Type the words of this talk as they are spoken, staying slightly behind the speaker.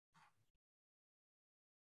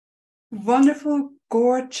Wonderful,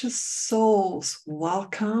 gorgeous souls.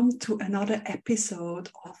 Welcome to another episode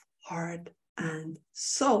of Heart and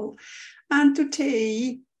Soul. And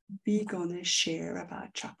today we're going to share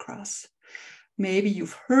about chakras. Maybe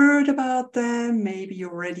you've heard about them. Maybe you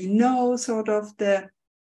already know sort of the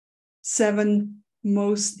 7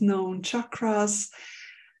 most known chakras.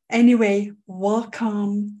 Anyway,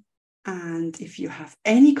 welcome. And if you have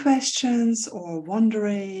any questions or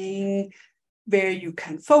wondering where you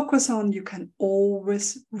can focus on, you can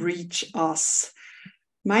always reach us.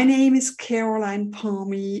 My name is Caroline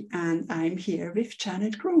Palmy and I'm here with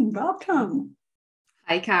Janet Groom. Welcome.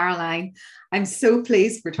 Hi, Caroline. I'm so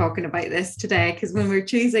pleased we're talking about this today because when we're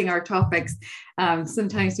choosing our topics,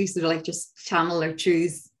 sometimes we sort of like just channel or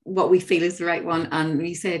choose what we feel is the right one. And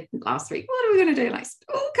we said last week, what are we going to do? And I said,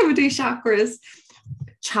 can we do chakras?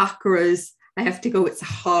 Chakras. I have to go. It's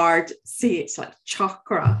hard. See, it's like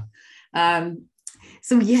chakra.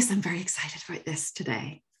 So yes, I'm very excited about this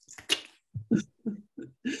today.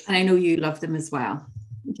 And I know you love them as well.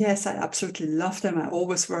 Yes, I absolutely love them. I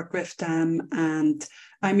always work with them. And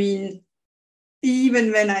I mean,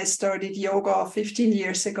 even when I started yoga 15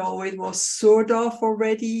 years ago, it was sort of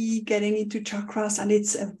already getting into chakras, and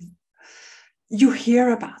you hear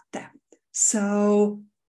about them. So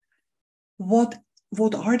what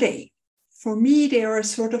are they? For me, they are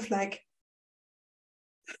sort of like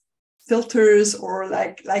filters or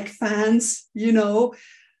like fans,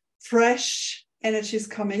 fresh energies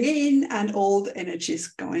coming in and old energies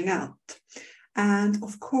going out. And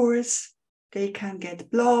of course, they can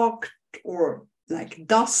get blocked or like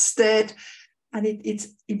dusted. And it's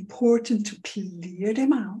important to clear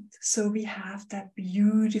them out. So we have that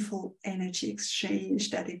beautiful energy exchange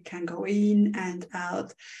that it can go in and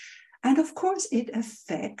out. And of course, it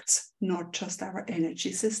affects not just our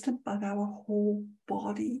energy system, but our whole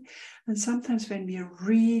body. And sometimes when we are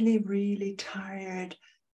really, really tired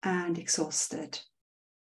and exhausted,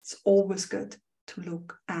 it's always good to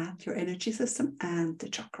look at your energy system and the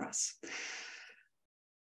chakras.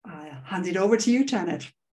 I'll hand it over to you,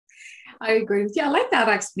 Janet. I agree with you. I like that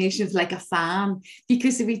explanation of like a fan,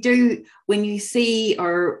 because if we do, when you see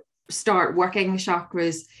or start working with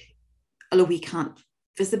chakras, although we can't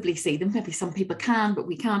visibly see them, maybe some people can, but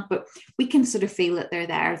we can't, but we can sort of feel that they're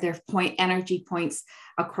there. They're energy points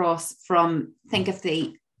across from, think of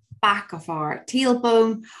the back of our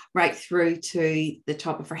tailbone right through to the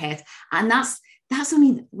top of our head. And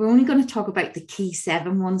we're only going to talk about the key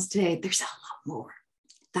 7 ones today. There's a lot more.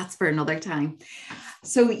 That's for another time.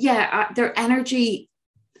 So yeah, their energy,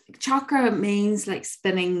 chakra means like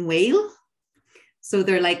spinning wheel. So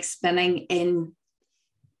they're like spinning in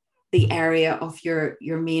the area of your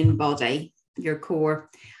main body, your core.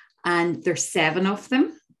 And there's 7 of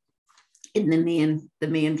them in the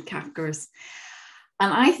main chakras.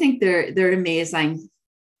 And I think they're amazing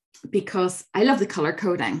because I love the color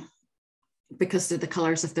coding, because they're the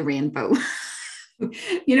colors of the rainbow.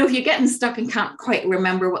 If you're getting stuck and can't quite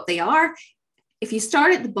remember what they are, if you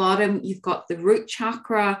start at the bottom, you've got the root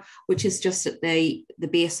chakra, which is just at the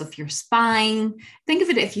base of your spine. Think of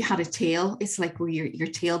it if you had a tail. It's like where your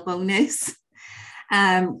tailbone is.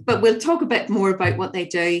 But we'll talk a bit more about what they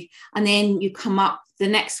do. And then you come up. The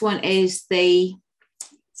next one is the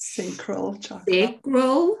sacral chakra.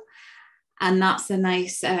 Sacral. And that's a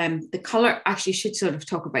nice, the color, actually should sort of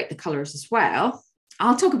talk about the colors as well.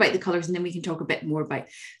 I'll talk about the colors and then we can talk a bit more about.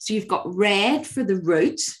 So you've got red for the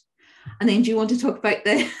root. And then do you want to talk about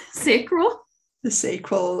the sacral? The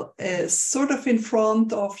sacral is sort of in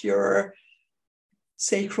front of your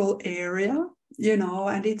sacral area,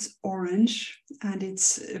 and it's orange and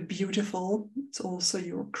it's beautiful. It's also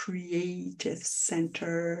your creative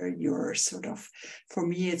center, your sort of, for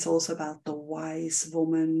me, it's also about the wise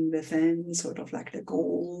woman within, sort of like the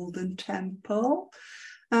golden temple.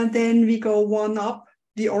 And then we go one up,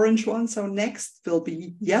 the orange one. So next will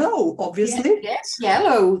be yellow, obviously. Yes,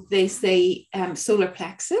 yellow. They say solar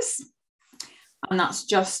plexus. And that's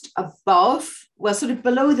just above, well, sort of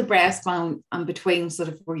below the breastbone and between sort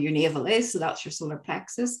of where your navel is. So that's your solar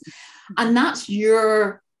plexus. And that's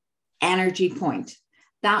your energy point.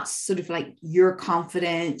 That's sort of like your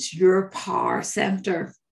confidence, your power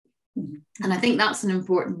center. And I think that's an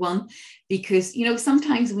important one because,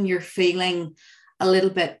 sometimes when you're feeling a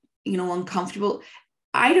little bit, uncomfortable,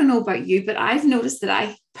 I don't know about you, but I've noticed that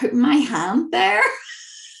I put my hand there.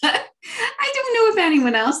 I don't know if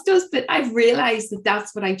anyone else does, but I've realized that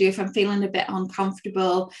that's what I do. If I'm feeling a bit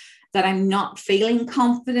uncomfortable, that I'm not feeling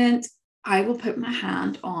confident, I will put my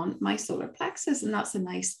hand on my solar plexus, and that's a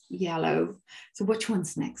nice yellow. So which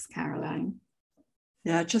one's next, Caroline?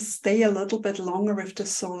 Yeah, just stay a little bit longer with the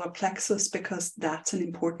solar plexus because that's an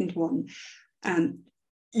important one. And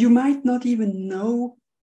you might not even know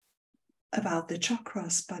about the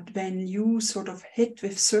chakras, but when you sort of hit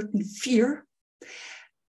with certain fear,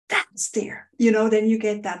 that's there. Then you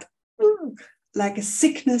get that like a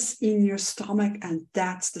sickness in your stomach, and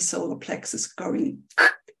that's the solar plexus going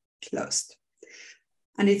closed.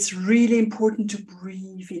 And it's really important to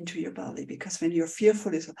breathe into your belly, because when you're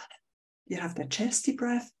fearful, you have that chesty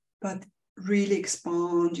breath, but really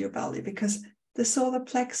expand your belly, because the solar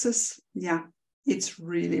plexus, it's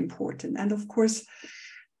really important. And of course,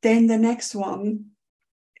 then the next one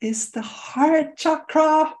is the heart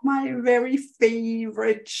chakra, my very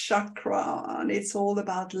favorite chakra. And it's all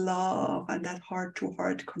about love and that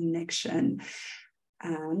heart-to-heart connection.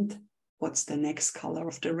 And what's the next color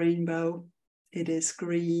of the rainbow? It is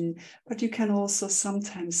green, but you can also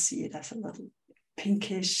sometimes see it as a little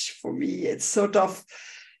pinkish. For me, it's sort of,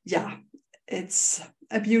 it's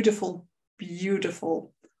a beautiful,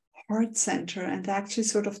 beautiful heart center. And actually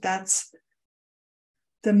sort of that's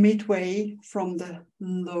the midway from the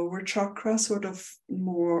lower chakra, sort of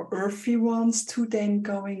more earthy ones, to then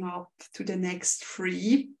going up to the next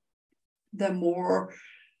three, the more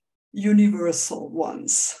universal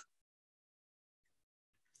ones.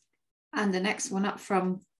 And the next one up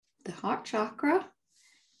from the heart chakra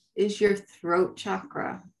is your throat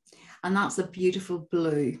chakra. And that's a beautiful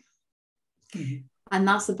blue. Mm-hmm. And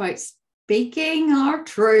that's about speaking our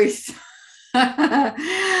truth.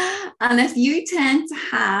 And if you tend to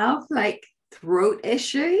have like throat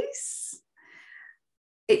issues,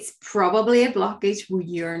 it's probably a blockage where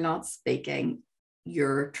you're not speaking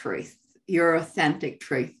your truth, your authentic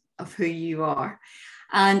truth of who you are.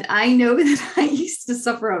 And I know that I used to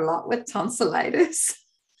suffer a lot with tonsillitis.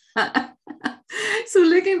 So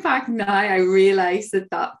looking back now, I realized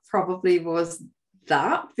that probably was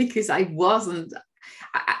that, because I wasn't.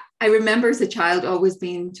 I remember as a child always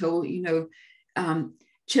being told,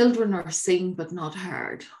 children are seen but not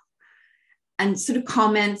heard, and sort of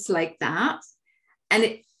comments like that. And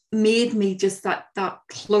it made me just that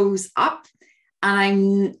close up.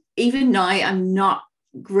 And even now, I'm not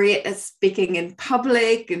great at speaking in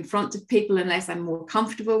public in front of people unless I'm more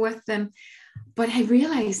comfortable with them. But I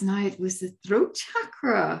realized now it was the throat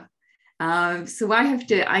chakra. So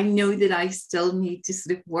I know that I still need to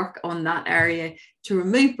sort of work on that area to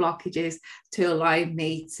remove blockages, to allow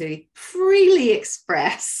me to freely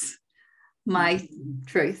express my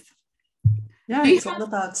truth. Yeah, it's all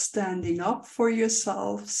about standing up for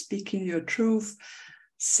yourself, speaking your truth,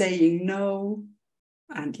 saying no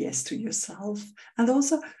and yes to yourself. And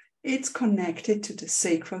also it's connected to the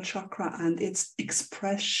sacral chakra and its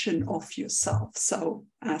expression of yourself. So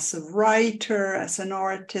as a writer, as an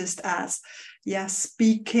artist,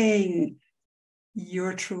 speaking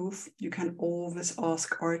your truth, you can always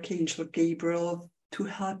ask Archangel Gabriel to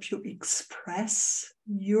help you express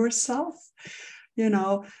yourself.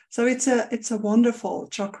 So it's a wonderful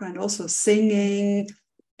chakra. And also singing,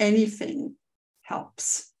 anything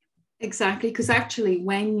helps. Exactly, because actually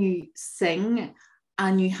when you sing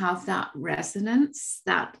and you have that resonance,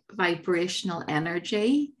 that vibrational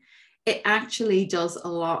energy, it actually does a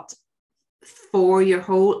lot for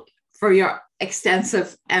your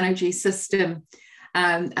extensive energy system.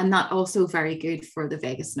 And that also very good for the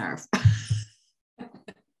vagus nerve.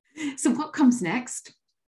 So what comes next?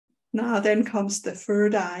 Now then comes the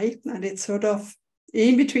third eye, and it's sort of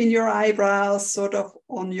in between your eyebrows, sort of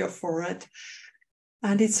on your forehead.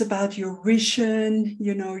 And it's about your vision,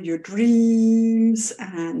 your dreams.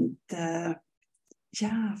 And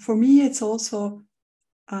for me, it's also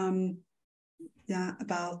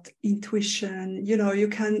about intuition. You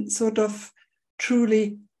can sort of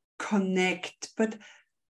truly connect. But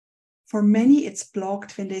for many, it's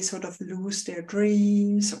blocked when they sort of lose their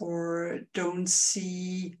dreams or don't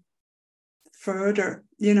see further.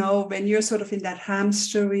 When you're sort of in that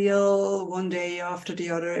hamster wheel, one day after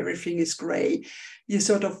the other, everything is gray. You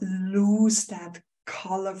sort of lose that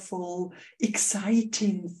colorful,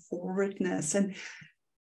 exciting forwardness. And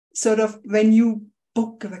sort of when you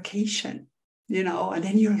book a vacation, and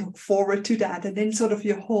then you look forward to that, and then sort of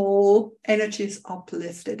your whole energy is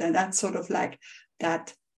uplifted. And that's sort of like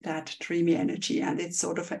that dreamy energy. And it's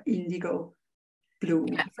sort of an indigo blue.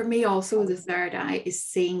 Yeah, for me also, the third eye is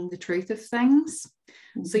seeing the truth of things.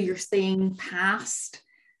 Mm-hmm. So you're seeing past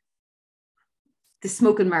the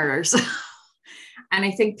smoke and mirrors. And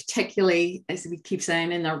I think particularly, as we keep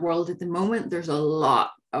saying, in our world at the moment, there's a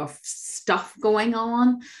lot of stuff going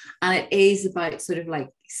on. And it is about sort of like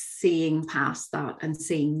seeing past that and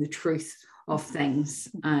seeing the truth of things.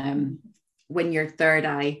 When your third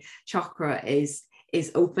eye chakra is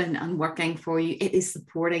is open and working for you. It is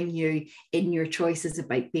supporting you in your choices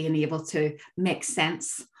about being able to make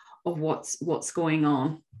sense of what's going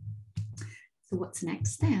on. So what's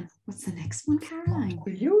next then? What's the next one, Caroline? For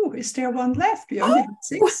you, is there one left? We only have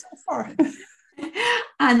 6 so far.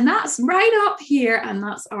 And that's right up here, and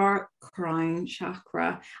that's our crown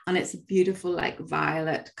chakra, and it's a beautiful like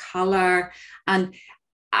violet color. And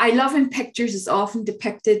I love in pictures, it's often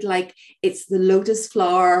depicted like it's the lotus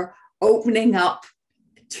flower opening up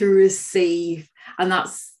to receive, and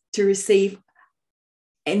that's to receive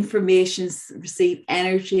information, receive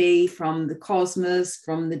energy from the cosmos,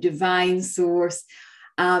 from the divine source.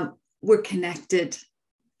 We're connected.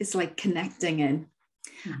 It's like connecting in.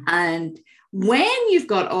 Mm-hmm. And when you've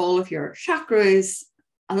got all of your chakras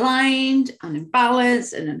aligned and in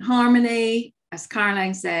balance and in harmony, as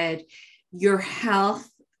Caroline said, your health,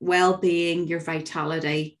 well-being, your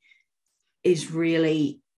vitality is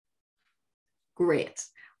really great.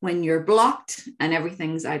 When you're blocked and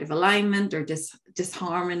everything's out of alignment or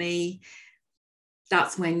disharmony,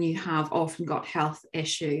 that's when you have often got health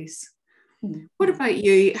issues. Mm-hmm. What about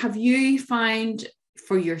you? Have you found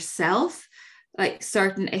for yourself like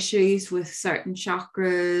certain issues with certain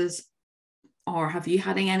chakras, or have you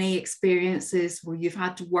had any experiences where you've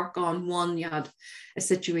had to work on one, you had a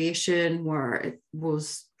situation where it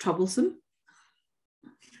was troublesome?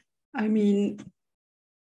 I mean,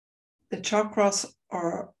 the chakras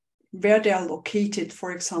are where they are located.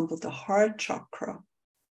 For example, the heart chakra,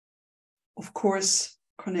 of course,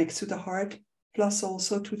 connects to the heart, plus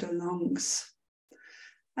also to the lungs.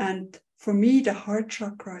 And for me, the heart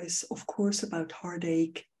chakra is, of course, about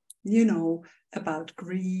heartache, about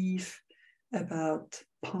grief, about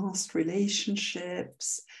past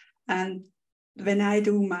relationships. And when I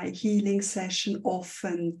do my healing session,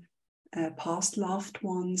 often past loved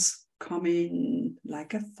ones come in,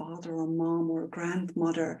 like a father or mom or a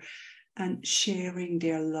grandmother, and sharing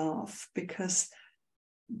their love, because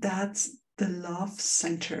that's the love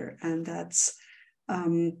center. And that's,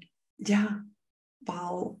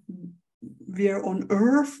 while we're on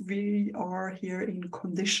earth, we are here in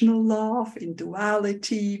conditional love, in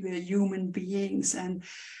duality, we're human beings. And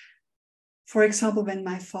for example, when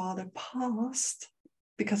my father passed,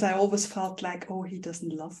 because I always felt like, oh, he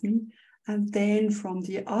doesn't love me. And then from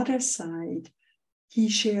the other side, he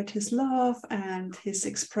shared his love and his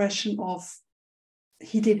expression of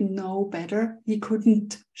he didn't know better. He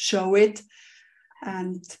couldn't show it.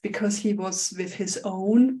 And because he was with his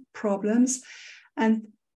own problems. And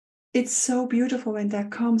it's so beautiful when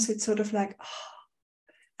that comes. It's sort of like, oh.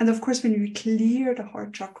 And of course, when we clear the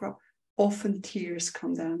heart chakra, often tears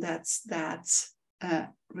come down. That's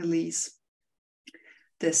release.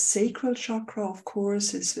 The sacral chakra, of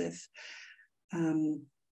course, is with, when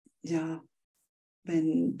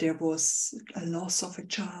there was a loss of a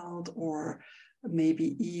child, or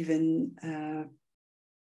maybe even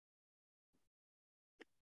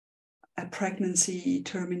a pregnancy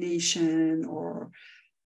termination, or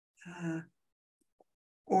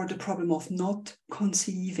the problem of not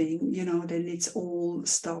conceiving, then it's all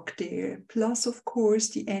stuck there. Plus, of course,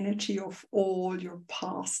 the energy of all your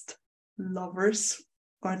past lovers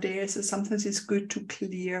are there. So sometimes it's good to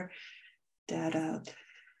clear that out.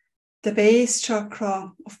 The base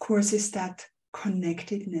chakra, of course, is that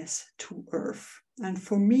connectedness to earth. And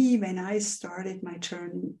for me, when I started my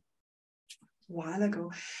journey a while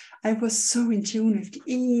ago, I was so in tune with the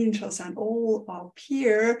angels and all up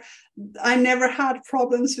here. I never had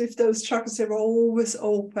problems with those chakras. They were always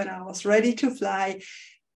open. I was ready to fly.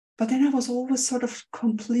 But then I was always sort of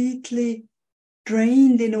completely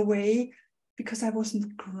drained in a way, because I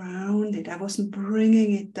wasn't grounded. I wasn't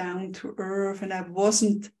bringing it down to earth, and I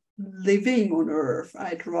wasn't living on earth.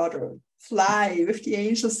 I'd rather fly with the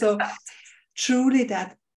angels. So truly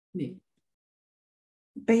that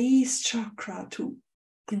base chakra, to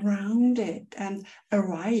ground it and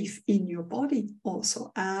arrive in your body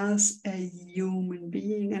also as a human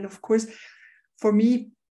being. And of course, for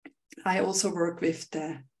me, I also work with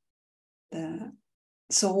the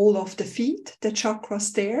sole of the feet, the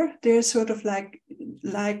chakras there. They're sort of like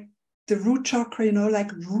the root chakra,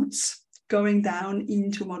 like roots going down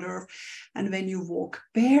into Mother Earth. And when you walk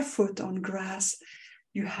barefoot on grass,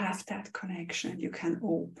 you have that connection. You can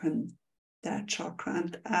open that chakra.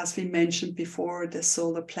 And as we mentioned before, the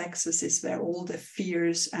solar plexus is where all the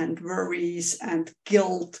fears and worries and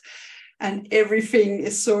guilt and everything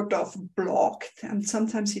is sort of blocked. And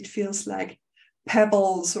sometimes it feels like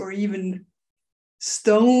pebbles or even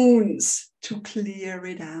stones to clear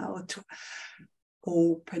it out, to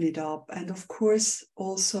open it up. And of course,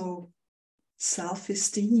 also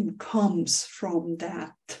self-esteem comes from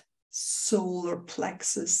that solar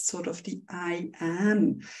plexus, sort of the I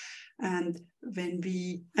am. And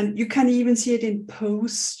and you can even see it in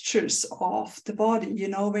postures of the body, you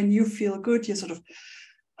know, when you feel good, you sort of,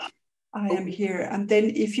 I am here. And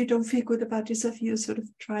then if you don't feel good about yourself, you're sort of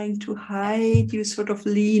trying to hide, you sort of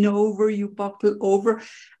lean over, you buckle over.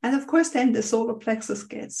 And of course, then the solar plexus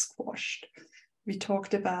gets squashed. We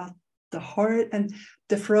talked about the heart and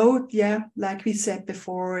the throat. Yeah, like we said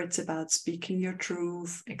before, it's about speaking your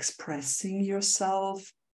truth, expressing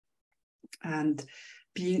yourself, and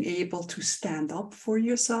being able to stand up for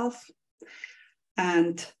yourself.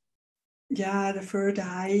 And yeah, the third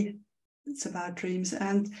eye, it's about dreams.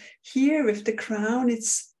 And here with the crown,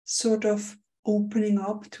 it's sort of opening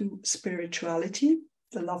up to spirituality,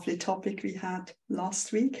 the lovely topic we had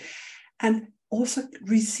last week, and also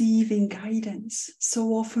receiving guidance. So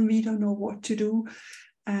often we don't know what to do,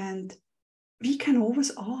 and we can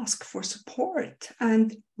always ask for support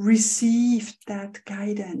and receive that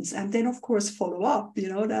guidance, and then of course follow up. You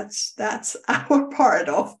know, that's our part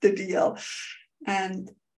of the deal,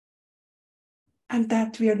 and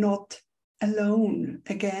that we are not alone.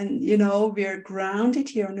 Again, you know, we are grounded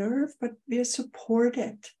here on earth, but we are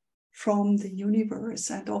supported from the universe.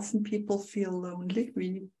 And often people feel lonely.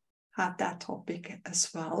 We had that topic as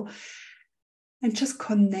well. And just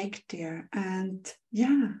connect there. And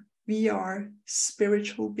yeah, we are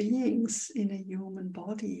spiritual beings in a human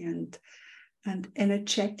body, and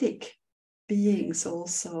energetic beings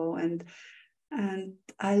also. And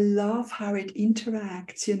I love how it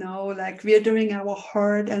interacts, you know, like we are doing our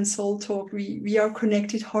heart and soul talk. We are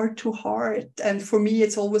connected heart to heart. And for me,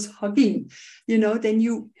 it's always hugging, you know, then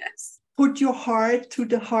you put your heart to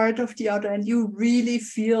the heart of the other, and you really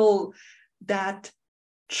feel that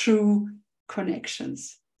true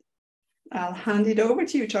connections. I'll hand it over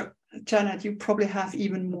to you, Janet. You probably have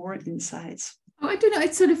even more insights. Oh, I don't know.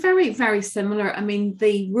 It's sort of very, very similar. I mean,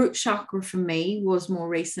 the root chakra for me was more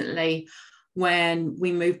recently when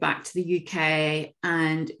we moved back to the UK,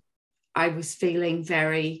 and I was feeling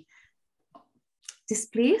very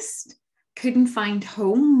displaced, couldn't find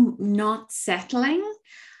home, not settling.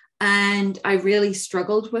 And I really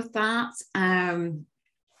struggled with that. And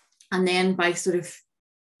then by sort of,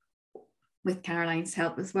 with Caroline's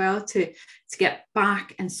help as well, to get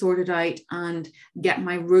back and sorted out and get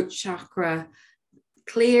my root chakra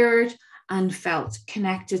cleared and felt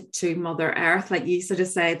connected to Mother Earth, like you sort of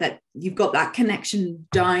say, that you've got that connection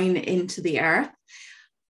down into the earth,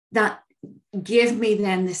 that gave me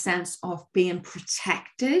then the sense of being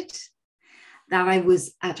protected, that I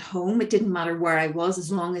was at home. It didn't matter where I was,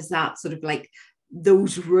 as long as that sort of like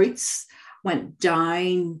those roots went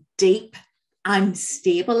down deep. I'm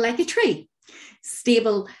stable like a tree,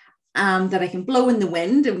 stable, that I can blow in the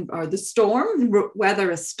wind or the storm,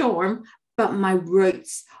 weather a storm, but my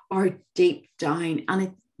roots are deep down, and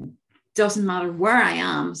it doesn't matter where I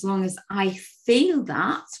am, as long as I feel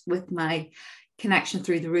that with my connection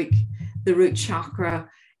through the root chakra,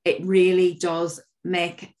 it really does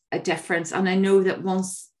make a difference. And I know that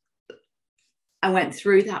once I went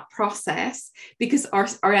through that process, because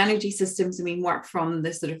our energy systems, I mean, work from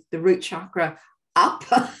the sort of the root chakra up.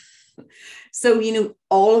 So, you know,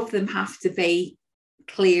 all of them have to be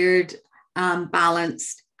cleared,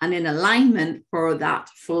 balanced, and in alignment for that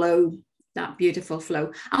flow, that beautiful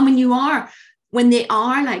flow. And when they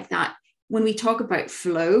are like that, when we talk about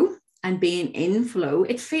flow and being in flow,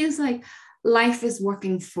 it feels like life is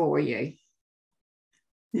working for you.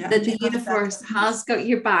 Yeah, that the universe has got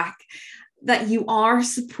your back, that you are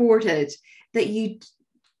supported, that you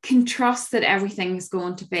can trust that everything is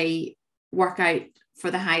going to work out for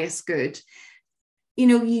the highest good. You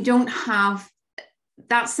know, you don't have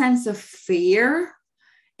that sense of fear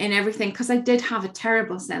in everything, because I did have a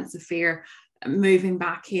terrible sense of fear moving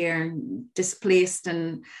back here, and displaced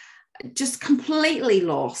and just completely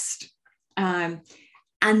lost.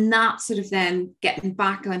 And that sort of then getting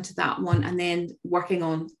back onto that one, and then working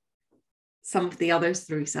on some of the others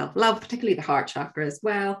through self-love, particularly the heart chakra as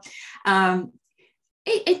well.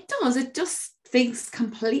 It just feels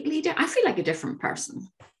completely different. I feel like a different person.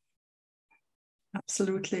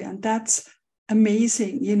 Absolutely. And that's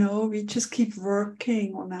amazing. You know, we just keep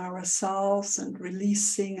working on ourselves and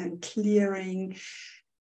releasing and clearing.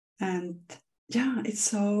 And yeah, it's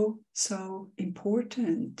so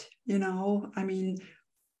important. You know, I mean,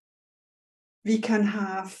 we can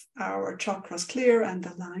have our chakras clear and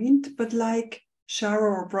aligned, but like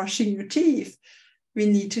shower or brushing your teeth, we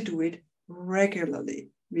need to do it regularly.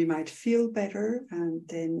 We might feel better, and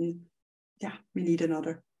then, yeah, we need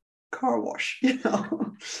another car wash, you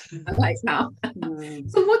know. I like that.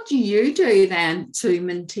 So what do you do then to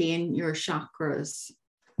maintain your chakras?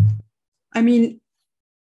 I mean,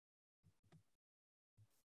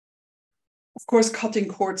 of course, cutting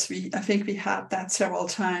cords, I think we had that several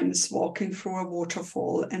times, walking through a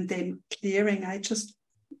waterfall and then clearing.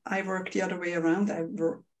 I work the other way around. I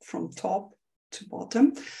work from top to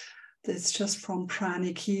bottom. It's just from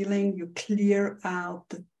pranic healing. You clear out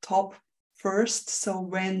the top first. So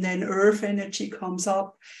when then earth energy comes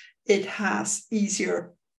up, it has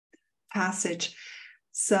easier passage.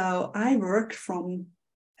 So I work from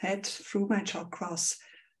head through my chakras,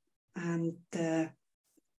 and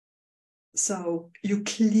so you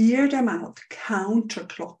clear them out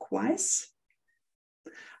counterclockwise.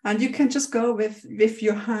 And you can just go with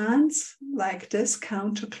your hands like this,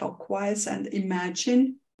 counterclockwise, and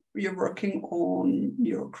imagine you're working on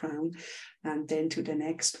your crown, and then to the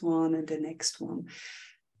next one and the next one.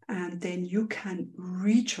 And then you can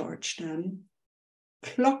recharge them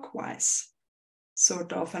clockwise,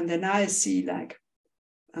 sort of. And then I see like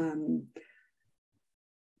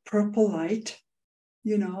purple light,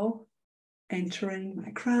 entering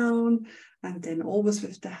my crown, and then always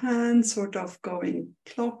with the hand sort of going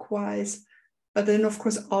clockwise. But then, of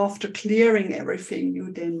course, after clearing everything,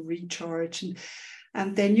 you then recharge.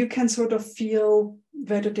 And then you can sort of feel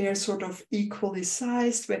whether they're sort of equally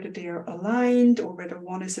sized, whether they're aligned, or whether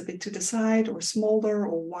one is a bit to the side or smaller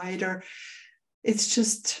or wider. It's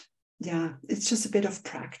just a bit of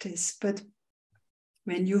practice. But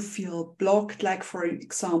when you feel blocked, like for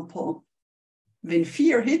example, when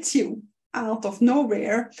fear hits you out of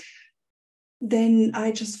nowhere, then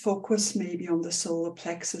I just focus maybe on the solar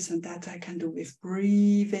plexus, and that I can do with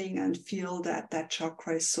breathing and feel that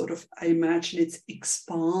chakra is sort of, I imagine it's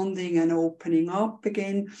expanding and opening up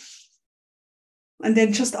again. And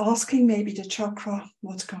then just asking maybe the chakra,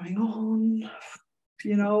 what's going on?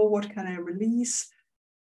 What can I release?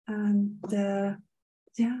 And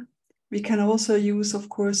we can also use, of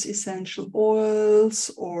course, essential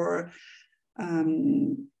oils or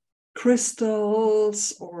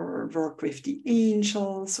crystals, or work with the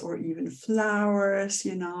angels, or even flowers.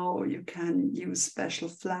 You can use special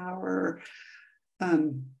flower,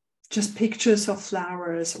 just pictures of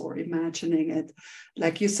flowers, or imagining it,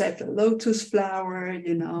 like you said, the lotus flower,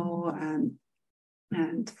 and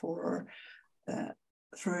for the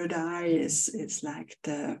third eye it's like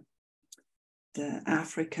the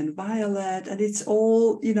African violet, and it's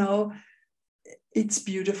all, it's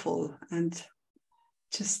beautiful. And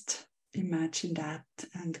just imagine that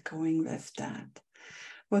and going with that.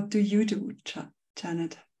 What do you do,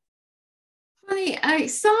 Janet? Funny,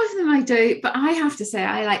 some of them I do, but I have to say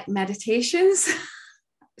I like meditations.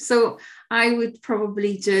 So I would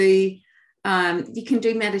probably do, you can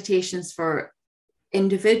do meditations for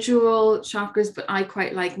individual chakras, but I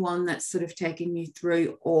quite like one that's sort of taking you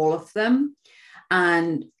through all of them.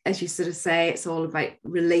 And as you sort of say, it's all about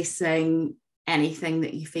releasing anything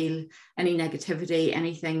that you feel, any negativity,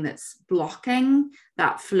 anything that's blocking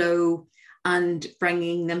that flow, and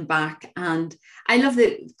bringing them back. And I love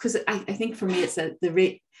that, because I think for me it's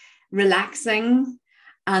relaxing,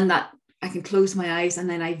 and that I can close my eyes and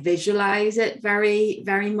then I visualize it very,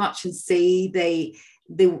 very much, and see the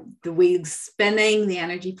wheels spinning, the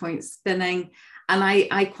energy points spinning. And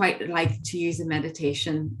I quite like to use a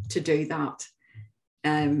meditation to do that.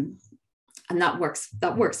 And that works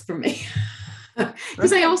for me.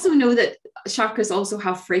 Because I also know that chakras also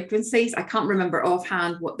have frequencies. I can't remember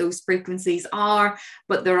offhand what those frequencies are,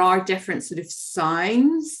 but there are different sort of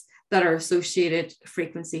sounds that are associated,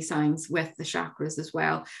 frequency sounds, with the chakras as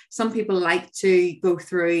well. Some people like to go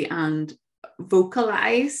through and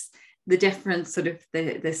vocalize the different sort of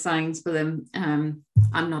the sounds for them. I'm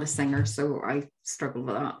not a singer, so I struggle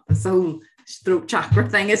with that. It's the whole throat chakra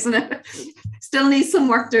thing, isn't it? Still needs some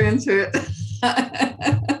work doing to it.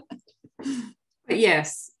 But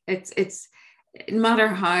yes, it's no matter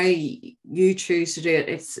how you choose to do it,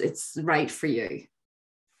 it's right for you.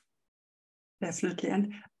 Definitely.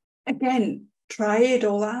 And again, try it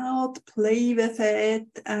all out, play with it.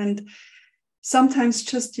 And sometimes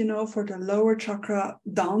just, for the lower chakra,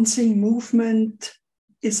 dancing movement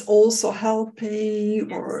is also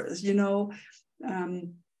helping. Or,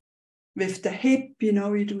 with the hip,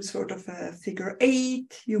 you do sort of a figure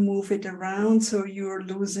 8, you move it around, so you're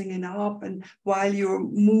loosening it up. And while you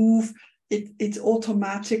move, it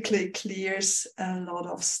automatically clears a lot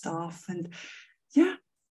of stuff. And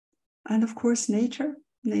and of course, nature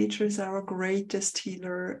is our greatest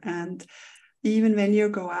healer. And even when you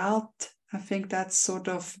go out, I think that's sort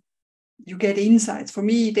of, you get insights. For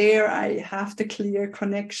me, there, I have the clear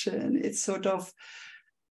connection. It's sort of,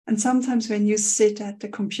 And sometimes when you sit at the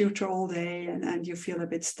computer all day and you feel a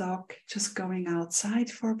bit stuck, just going outside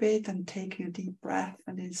for a bit and taking a deep breath,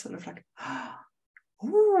 and it's sort of like,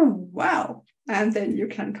 oh, wow. And then you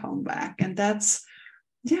can come back. And that's,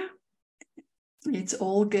 yeah, it's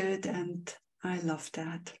all good. And I love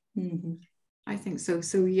that. Mm-hmm. I think so.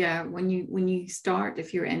 So yeah, when you start,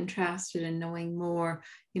 if you're interested in knowing more,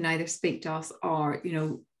 you can either speak to us or,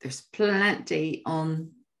 there's plenty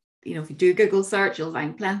on, if you do Google search, you'll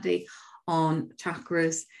find plenty on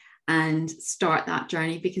chakras, and start that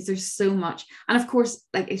journey, because there's so much. And of course,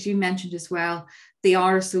 like as you mentioned as well, they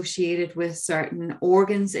are associated with certain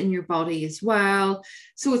organs in your body as well.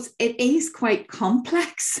 So it is quite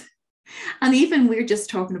complex. And even we're just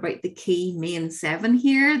talking about the key main 7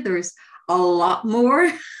 here. There's a lot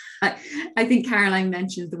more. I think Caroline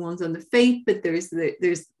mentioned the ones on the feet, but there's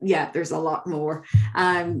a lot more,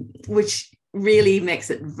 which really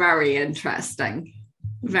makes it very interesting.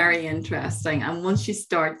 Very interesting. And once you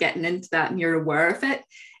start getting into that and you're aware of it,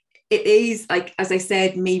 it is like, as I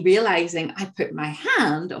said, me realizing I put my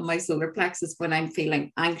hand on my solar plexus when I'm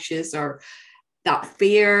feeling anxious or that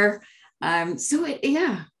fear. Absolutely.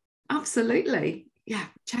 Yeah,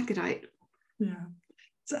 check it out. Yeah,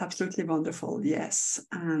 it's absolutely wonderful. Yes.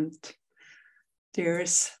 And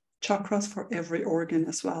there's chakras for every organ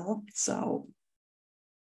as well. So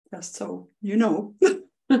just so you know.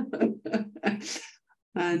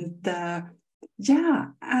 And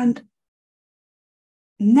and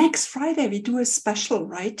next Friday we do a special,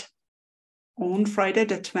 right? On Friday,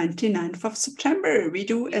 the 29th of September, we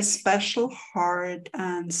do a special Heart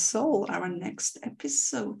and Soul, our next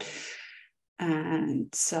episode.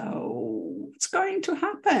 And so it's going to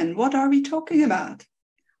happen. What are we talking about?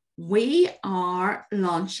 We are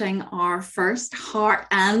launching our first Heart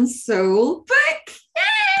and Soul book.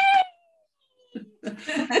 Yay!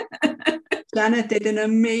 Janet did an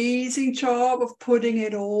amazing job of putting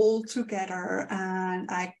it all together,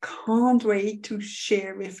 and I can't wait to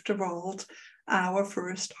share with the world our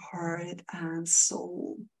first Heart and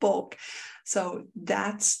Soul book. So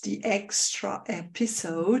that's the extra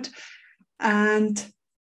episode. And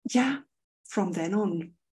yeah, from then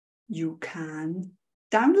on, you can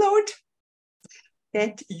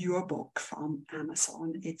get your book from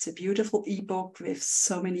Amazon. It's a beautiful ebook with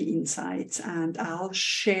so many insights, and I'll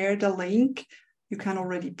share the link. You can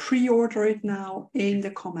already pre-order it now in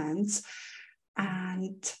the comments.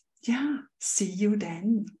 And yeah, see you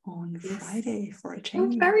then on Friday for a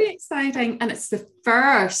change. Oh, very exciting. And it's the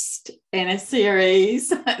first in a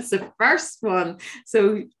series. It's the first one.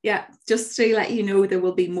 So yeah, just to let you know, there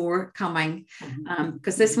will be more coming,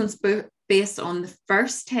 because this one's based on the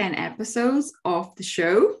first 10 episodes of the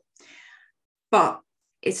show. But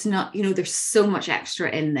it's not, there's so much extra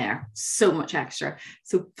in there, so much extra.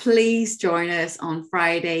 So please join us on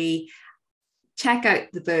Friday. Check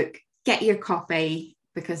out the book, get your copy,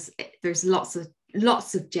 because there's lots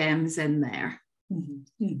of gems in there.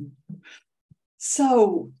 Mm-hmm. Mm-hmm.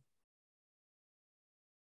 So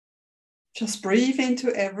just breathe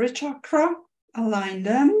into every chakra, align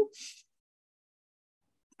them.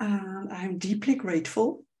 And I'm deeply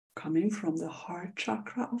grateful, coming from the heart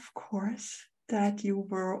chakra, of course, that you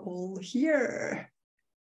were all here.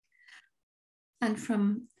 And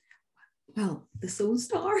from, the soul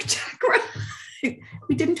star chakra.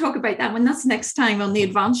 We didn't talk about that one. That's next time on the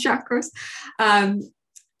advanced chakras.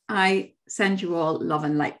 I send you all love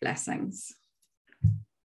and light blessings.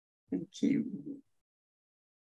 Thank you.